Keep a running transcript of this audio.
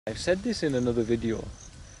I've said this in another video,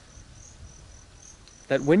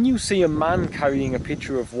 that when you see a man carrying a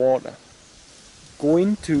pitcher of water, go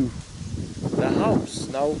into the house.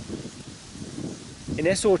 Now, in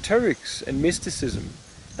esoterics and mysticism,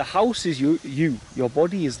 the house is you. Your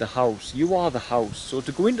body is the house. You are the house. So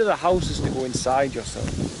to go into the house is to go inside yourself.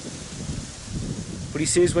 But he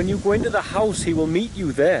says when you go into the house, he will meet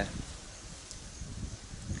you there.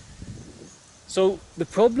 So the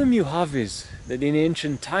problem you have is that in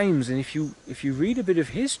ancient times, and if you read a bit of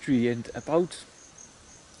history and about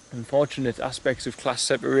unfortunate aspects of class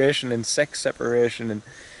separation and sex separation and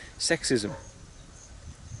sexism,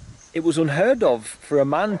 it was unheard of for a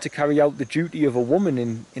man to carry out the duty of a woman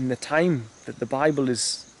in the time that the Bible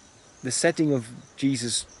is the setting of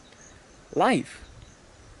Jesus' life.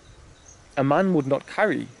 A man would not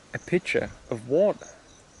carry a pitcher of water.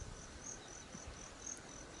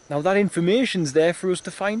 Now that information's there for us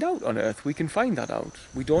to find out on Earth. We can find that out.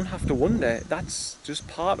 We don't have to wonder. That's just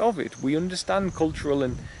part of it. We understand cultural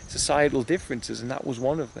and societal differences, and that was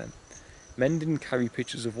one of them. Men didn't carry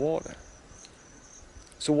pitchers of water.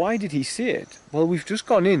 So why did he say it? Well, we've just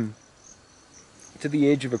gone in to the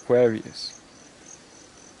age of Aquarius.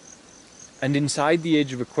 And inside the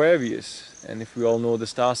age of Aquarius, and if we all know the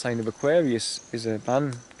star sign of Aquarius, is a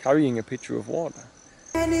man carrying a pitcher of water.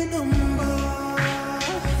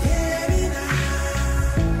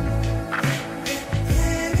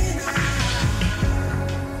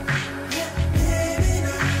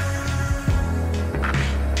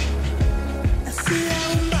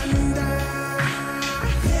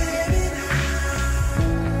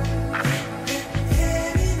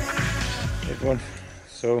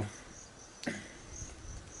 So it's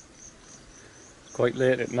quite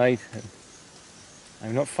late at night and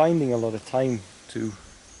I'm not finding a lot of time to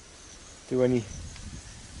do any.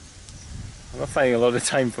 I'm not finding a lot of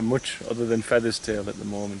time for much other than Feather's Tail at the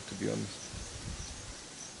moment, to be honest.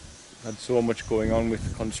 I've had so much going on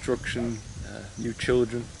with construction, new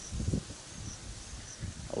children,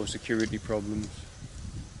 our security problems,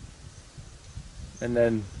 and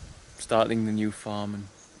then starting the new farm and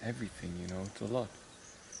everything, you know. It's a lot.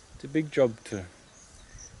 It's a big job to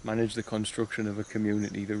manage the construction of a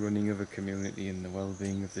community, the running of a community, and the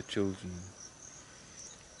well-being of the children.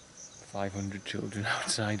 500 children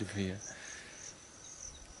outside of here.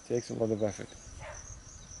 It takes a lot of effort.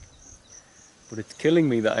 But it's killing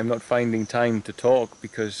me that I'm not finding time to talk,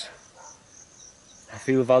 because I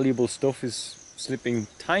feel valuable stuff is slipping.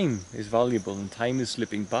 Time is valuable and time is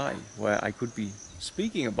slipping by, where I could be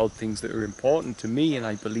speaking about things that are important to me, and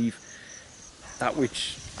I believe that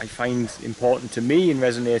which I find important to me and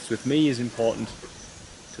resonates with me is important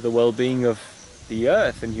to the well-being of the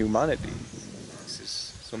earth and humanity. This is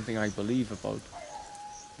something I believe about,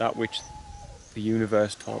 that which the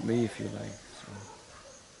universe taught me, if you like.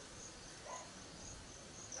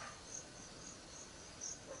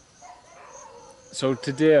 So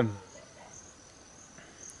today,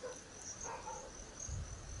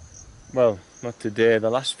 well, not today, the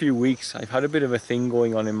last few weeks I've had a bit of a thing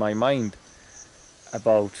going on in my mind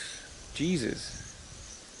about Jesus.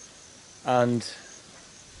 And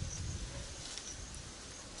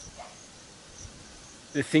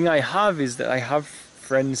the thing I have is that I have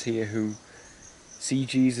friends here who see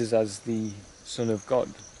Jesus as the Son of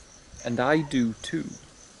God, and I do too.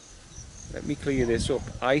 Let me clear this up.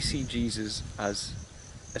 I see Jesus as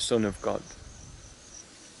a Son of God.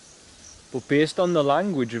 But based on the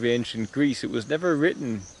language of ancient Greece, it was never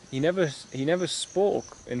written. He never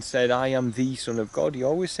spoke and said, I am the Son of God. He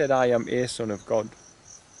always said, I am a Son of God.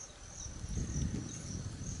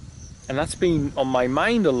 And that's been on my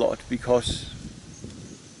mind a lot, because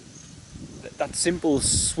that simple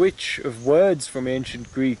switch of words from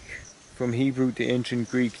ancient Greek, from Hebrew to ancient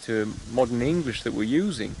Greek to modern English that we're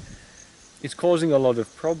using, is causing a lot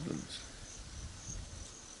of problems.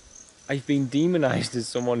 I've been demonized as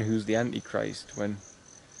someone who's the Antichrist when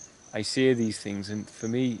I say these things, and for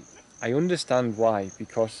me, I understand why,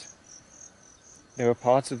 because there are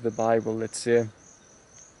parts of the Bible that say,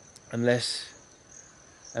 unless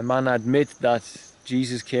a man admit that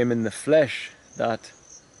Jesus came in the flesh, that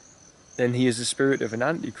then he is the spirit of an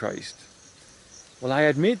Antichrist. Well, I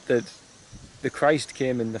admit that the Christ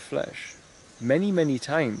came in the flesh many, many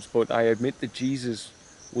times, but I admit that Jesus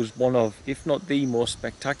was one of, if not the most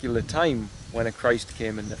spectacular time when a Christ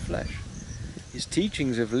came in the flesh. His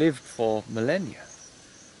teachings have lived for millennia,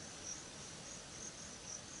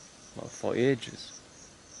 well, for ages.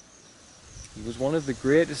 He was one of the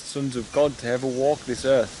greatest sons of God to ever walk this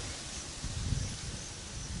earth.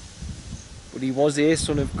 But he was a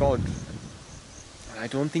Son of God. And I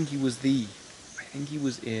don't think he was the. I think he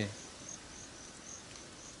was a.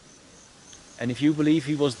 And if you believe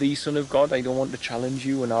he was the Son of God, I don't want to challenge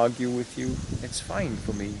you and argue with you. It's fine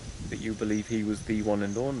for me that you believe he was the one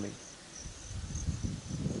and only.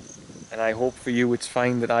 And I hope for you it's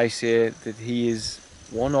fine that I say that he is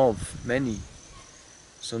one of many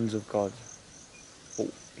sons of God.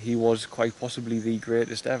 But he was quite possibly the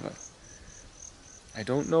greatest ever. I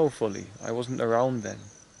don't know fully. I wasn't around then.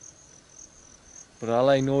 But all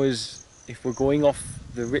I know is, if we're going off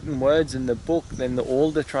the written words in the book, then the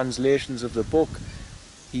older translations of the book,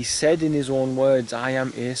 he said in his own words, I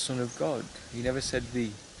am a son of God. He never said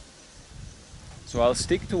the. So I'll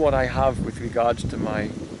stick to what I have with regards to my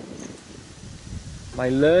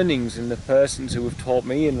learnings in the persons who have taught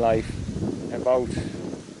me in life about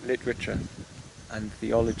literature and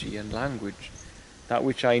theology and language. That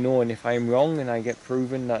which I know, and if I'm wrong and I get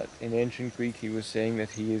proven that in ancient Greek he was saying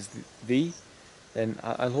that he is the, then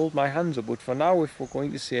I'll hold my hands up. But for now, if we're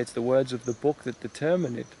going to say it's the words of the book that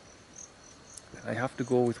determine it, then I have to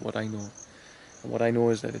go with what I know. And what I know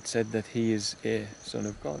is that it said that he is a son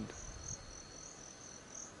of God.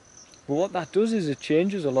 But what that does is it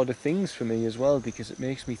changes a lot of things for me as well, because it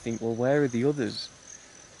makes me think, well, where are the others?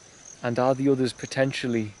 And are the others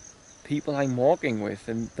potentially people I'm walking with?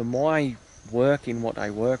 And the more I work in what I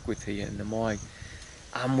work with here, and the more I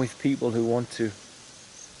am with people who want to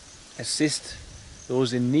assist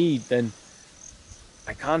those in need, then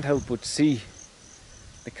I can't help but see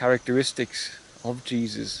the characteristics of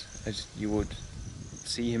Jesus as you would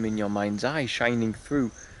see him in your mind's eye, shining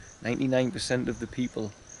through 99% of the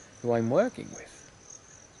people who I'm working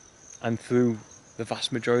with, and through the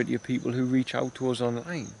vast majority of people who reach out to us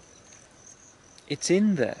online. It's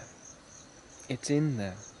in there. It's in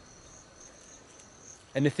there.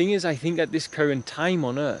 And the thing is, I think at this current time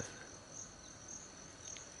on earth,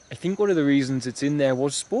 I think one of the reasons it's in there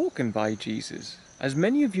was spoken by Jesus. As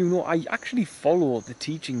many of you know, I actually follow the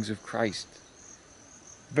teachings of Christ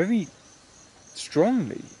very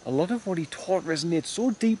strongly. A lot of what he taught resonates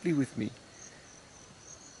so deeply with me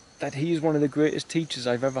that he is one of the greatest teachers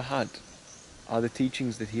I've ever had, are the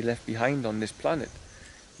teachings that he left behind on this planet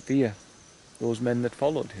via those men that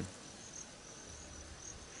followed him.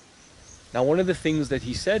 Now, one of the things that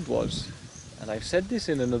he said was, and I've said this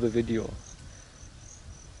in another video,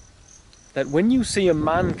 that when you see a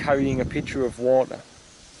man carrying a pitcher of water,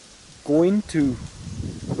 go into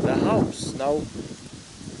the house. Now,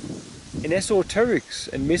 in esoterics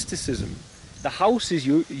and mysticism, the house is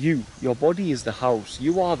you. Your body is the house.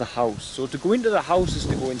 You are the house. So to go into the house is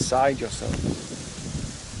to go inside yourself.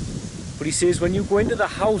 But he says when you go into the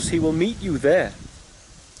house, he will meet you there.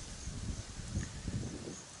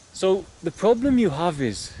 So the problem you have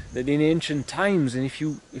is that in ancient times, and if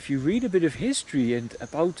you read a bit of history and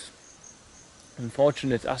about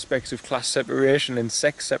unfortunate aspects of class separation and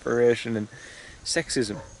sex separation and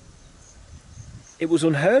sexism, it was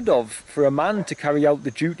unheard of for a man to carry out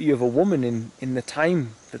the duty of a woman in the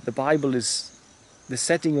time that the Bible is the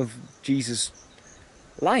setting of Jesus'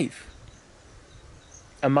 life.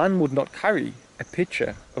 A man would not carry a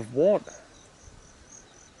pitcher of water.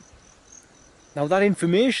 Now that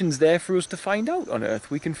information's there for us to find out on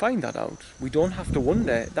earth. We can find that out. We don't have to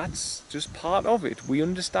wonder. That's just part of it. We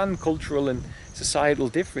understand cultural and societal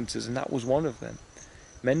differences, and that was one of them.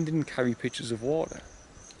 Men didn't carry pitchers of water.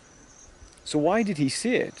 So why did he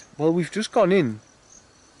say it? Well, we've just gone in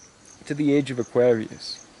to the age of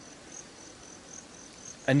Aquarius.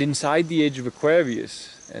 And inside the age of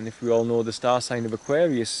Aquarius, and if we all know the star sign of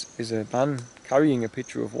Aquarius, is a man carrying a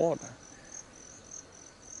pitcher of water.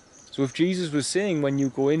 So if Jesus was saying when you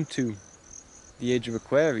go into the age of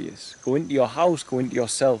Aquarius, go into your house, go into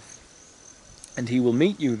yourself, and he will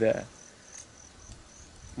meet you there.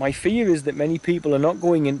 My fear is that many people are not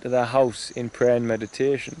going into their house in prayer and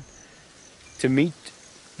meditation to meet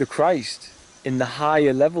the Christ in the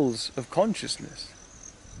higher levels of consciousness.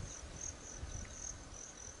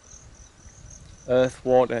 Earth,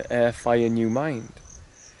 water, air, fire, new mind.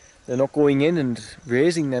 They're not going in and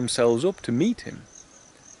raising themselves up to meet him,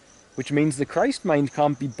 which means the Christ mind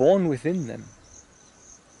can't be born within them.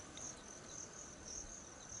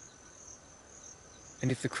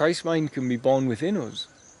 And if the Christ mind can be born within us,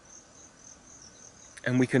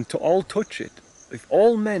 and we can all touch it, if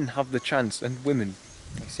all men have the chance, and women,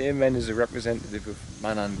 I say men as a representative of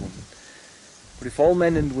man and woman, but if all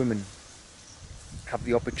men and women have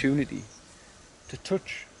the opportunity to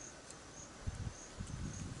touch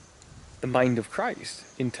the mind of Christ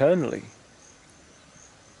internally,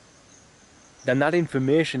 then that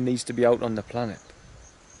information needs to be out on the planet.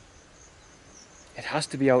 It has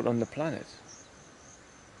to be out on the planet.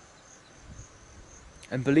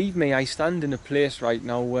 And believe me, I stand in a place right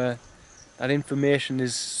now where that information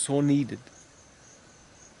is so needed.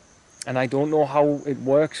 And I don't know how it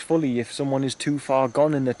works fully. If someone is too far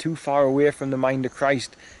gone and they're too far away from the mind of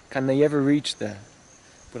Christ, can they ever reach there?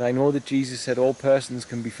 But I know that Jesus said all persons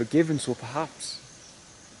can be forgiven, so perhaps.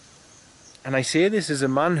 And I say this as a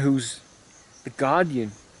man who's the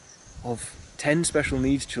guardian of 10 special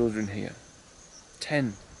needs children here.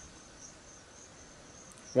 10.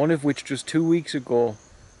 One of which just 2 weeks ago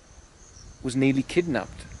was nearly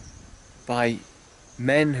kidnapped by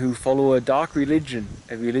men who follow a dark religion,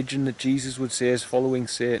 a religion that Jesus would say is following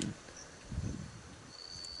Satan.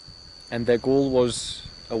 And their goal was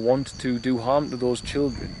a want to do harm to those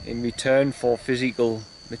children in return for physical,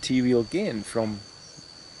 material gain from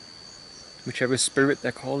whichever spirit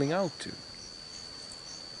they're calling out to.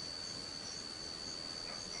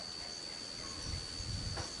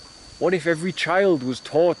 What if every child was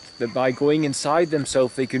taught that by going inside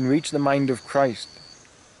themselves they can reach the mind of Christ?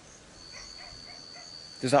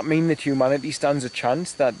 Does that mean that humanity stands a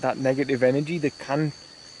chance, that that negative energy that can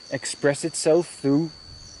express itself through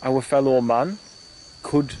our fellow man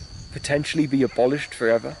could potentially be abolished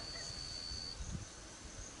forever?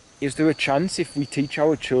 Is there a chance if we teach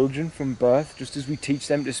our children from birth, just as we teach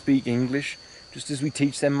them to speak English, just as we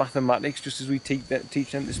teach them mathematics, just as we teach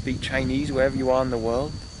them to speak Chinese wherever you are in the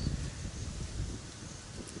world,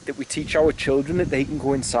 that we teach our children that they can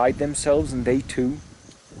go inside themselves and they too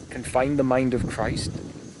can find the mind of Christ?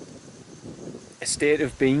 A state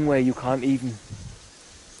of being where you can't even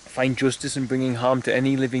find justice in bringing harm to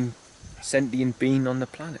any living sentient being on the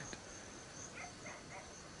planet.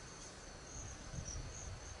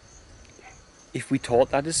 If we taught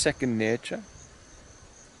that as second nature,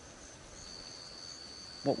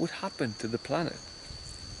 what would happen to the planet?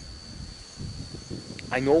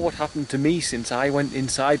 I know what happened to me since I went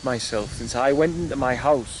inside myself, since I went into my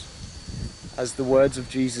house. As the words of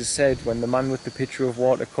Jesus said when the man with the pitcher of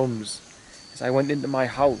water comes, as I went into my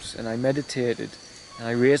house and I meditated and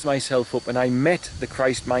I raised myself up and I met the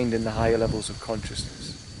Christ mind in the higher levels of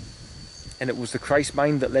consciousness. And it was the Christ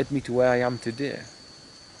mind that led me to where I am today.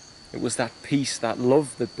 It was that peace, that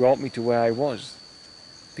love that brought me to where I was.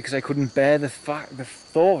 Because I couldn't bear the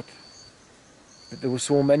thought that there were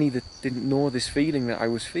so many that didn't know this feeling that I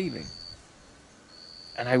was feeling.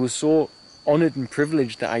 And I was so honoured and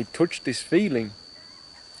privileged that I touched this feeling,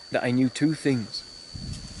 that I knew two things.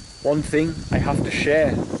 One thing, I have to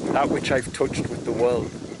share that which I've touched with the world,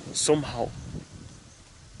 somehow.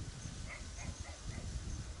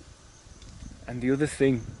 And the other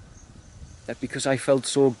thing, that because I felt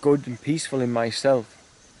so good and peaceful in myself,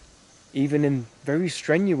 even in very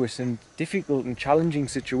strenuous and difficult and challenging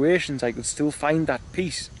situations, I could still find that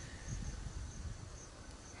peace.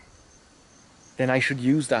 Then I should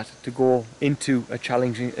use that to go into a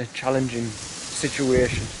challenging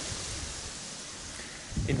situation,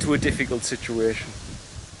 into a difficult situation,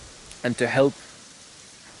 and to help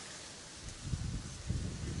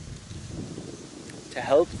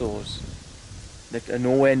those that are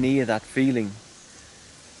nowhere near that feeling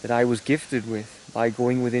that I was gifted with by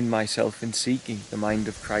going within myself and seeking the mind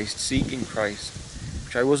of Christ, seeking Christ,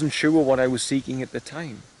 which I wasn't sure what I was seeking at the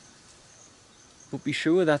time. But be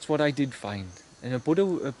sure that's what I did find. And a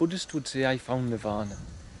Buddhist would say I found nirvana.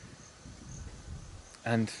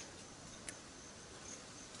 And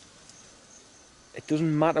it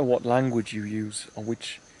doesn't matter what language you use or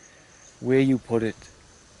which way you put it,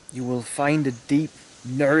 you will find a deep,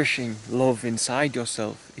 nourishing love inside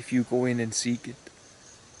yourself if you go in and seek it.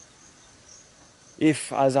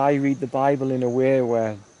 If, as I read the Bible in a way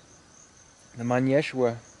where the man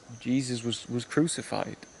Yeshua, Jesus, was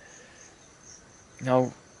crucified.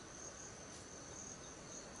 Now,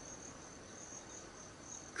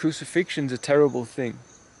 crucifixion's a terrible thing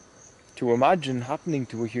to imagine happening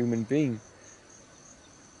to a human being.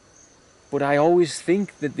 But I always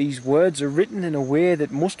think that these words are written in a way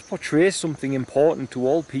that must portray something important to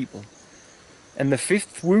all people. And the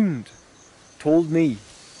fifth wound told me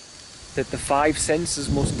that the five senses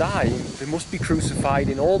must die. They must be crucified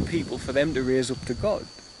in all people for them to raise up to God.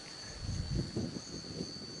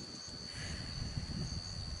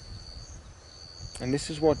 And this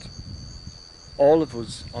is what all of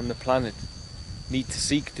us on the planet need to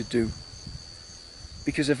seek to do.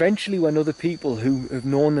 Because eventually when other people who have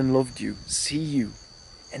known and loved you see you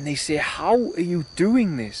and they say, how are you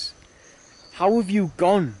doing this? How have you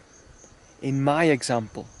gone, in my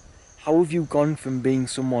example, how have you gone from being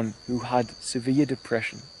someone who had severe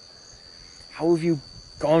depression? How have you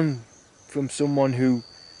gone from someone who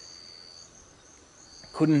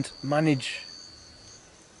couldn't manage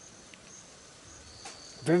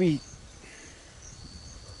very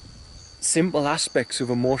simple aspects of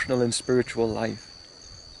emotional and spiritual life?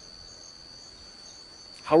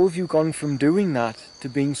 How have you gone from doing that to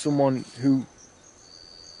being someone who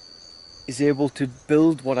is able to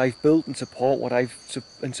build what I've built and support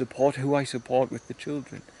support who I support with the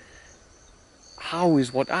children? How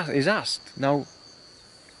is what is asked. Now,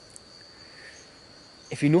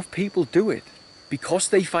 if enough people do it, because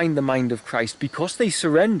they find the mind of Christ, because they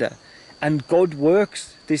surrender, and God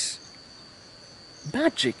works this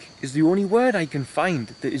magic is the only word I can find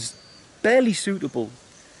that is barely suitable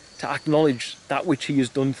to acknowledge that which he has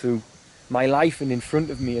done through my life and in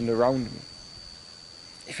front of me and around me.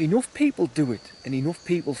 If enough people do it, and enough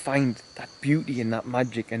people find that beauty and that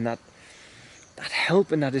magic and that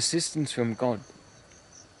help and that assistance from God,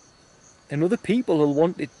 then other people will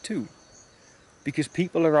want it too. Because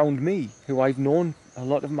people around me, who I've known a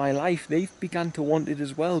lot of my life, they've begun to want it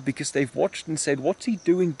as well, because they've watched and said, what's he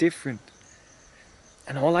doing different?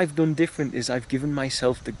 And all I've done different is I've given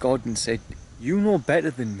myself to God and said, you know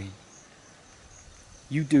better than me.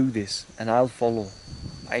 You do this and I'll follow.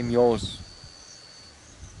 I'm yours.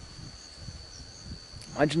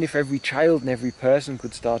 Imagine if every child and every person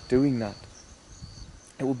could start doing that.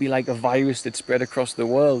 It would be like a virus that spread across the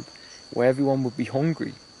world, where everyone would be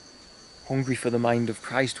hungry. Hungry for the mind of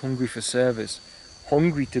Christ, hungry for service,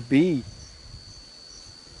 hungry to be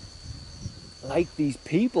like these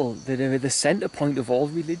people that are the centre point of all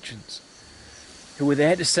religions, who are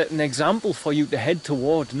there to set an example for you to head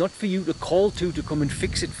toward, not for you to call to come and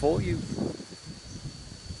fix it for you.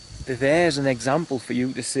 They're there as an example for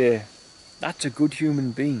you to say, that's a good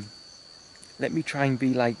human being. Let me try and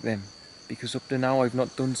be like them, because up to now I've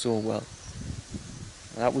not done so well.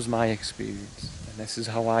 And that was my experience, and this is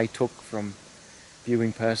how I took from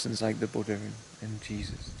viewing persons like the Buddha and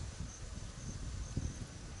Jesus.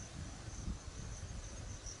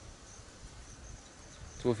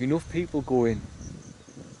 So if enough people go in,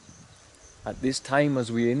 at this time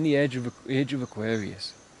as we're in the age of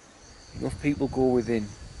Aquarius, enough people go within,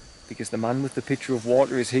 because the man with the pitcher of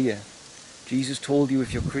water is here. Jesus told you,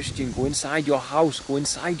 if you're Christian, go inside your house, go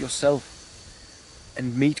inside yourself,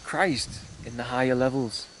 and meet Christ in the higher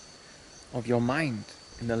levels of your mind,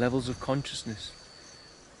 in the levels of consciousness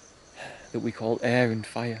that we call air and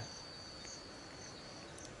fire,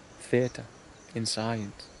 theatre in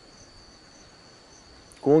science.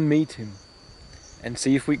 Go and meet him and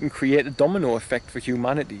see if we can create a domino effect for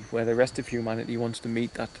humanity, where the rest of humanity wants to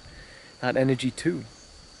meet that energy too.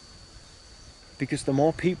 Because the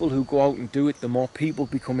more people who go out and do it, the more people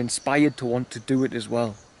become inspired to want to do it as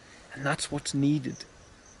well. And that's what's needed.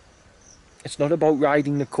 It's not about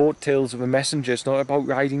riding the coattails of a messenger. It's not about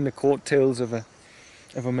riding the coattails of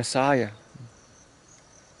a Messiah.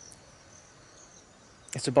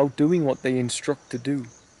 It's about doing what they instruct to do.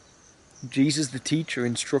 Jesus the teacher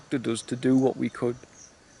instructed us to do what we could.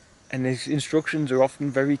 And his instructions are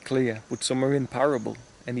often very clear, but some are in parable,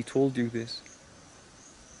 and he told you this.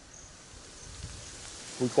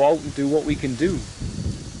 We go out and do what we can do.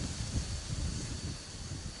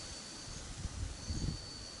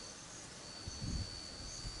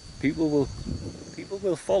 People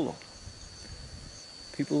will follow.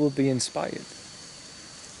 People will be inspired.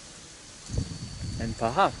 And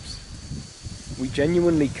perhaps we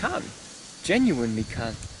genuinely can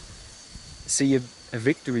see a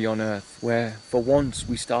victory on earth, where for once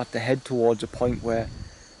we start to head towards a point where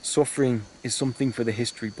suffering is something for the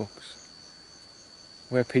history books.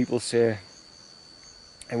 Where people say,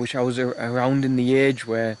 I wish I was around in the age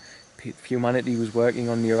where humanity was working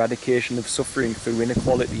on the eradication of suffering through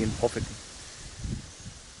inequality and poverty.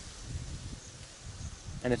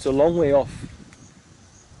 And it's a long way off,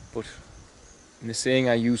 but the saying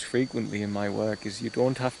I use frequently in my work is, you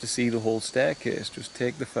don't have to see the whole staircase, just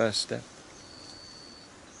take the first step.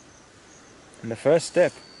 And the first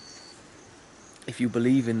step, if you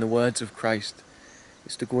believe in the words of Christ,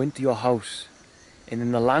 is to go into your house, and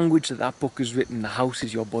in the language that book is written, the house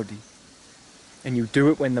is your body. And you do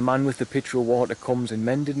it when the man with the pitcher of water comes, and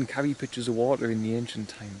men didn't carry pitchers of water in the ancient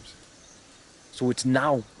times. So it's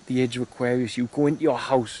now, the age of Aquarius, you go into your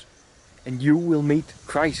house and you will meet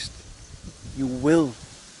Christ. You will.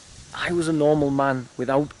 I was a normal man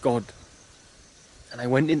without God, and I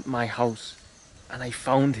went into my house and I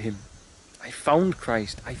found him. I found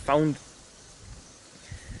Christ. I found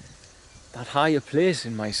that higher place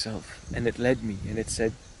in myself, and it led me, and it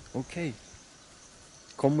said, okay,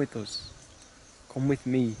 come with us, come with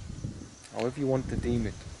me, however you want to deem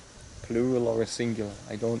it, plural or a singular,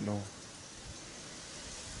 I don't know.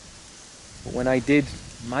 But when I did,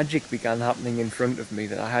 magic began happening in front of me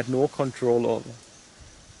that I had no control over.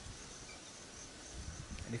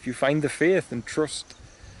 And if you find the faith and trust,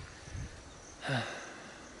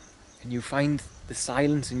 and you find the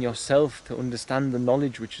silence in yourself to understand the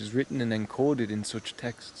knowledge which is written and encoded in such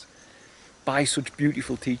texts by such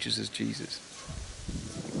beautiful teachers as Jesus.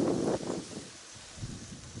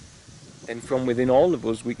 Then from within all of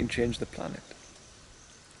us we can change the planet.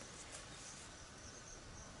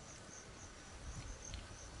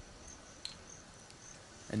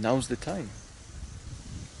 And now's the time.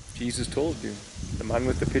 Jesus told you, the man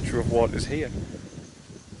with the pitcher of water is here.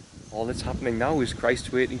 All that's happening now is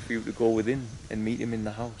Christ waiting for you to go within and meet him in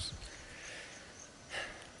the house.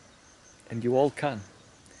 And you all can,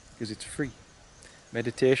 because it's free.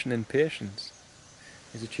 Meditation and patience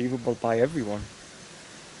is achievable by everyone.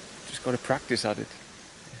 Just got to practice at it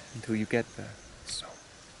until you get there. So,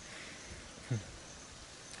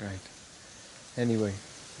 right. Anyway,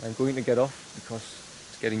 I'm going to get off because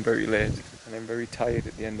it's getting very late and I'm very tired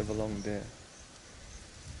at the end of a long day.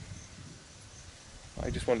 I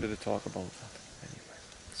just wanted to talk about that anyway.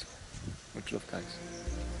 So, much love, guys.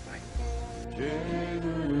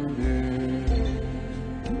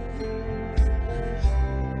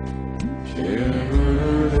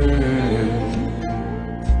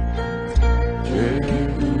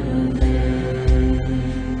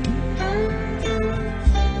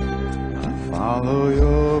 I follow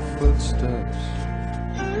your footsteps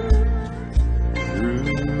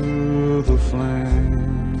through the flame.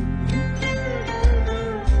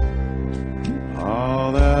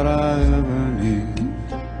 All that I ever need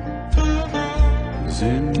is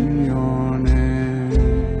in your name.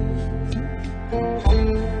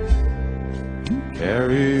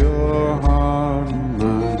 Carry your heart and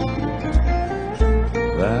mind,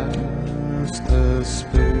 vast as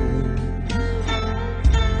space.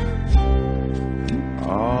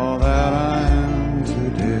 All that I am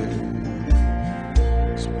today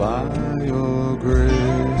is by your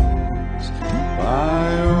grace,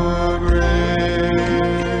 by your grace,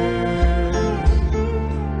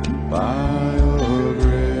 by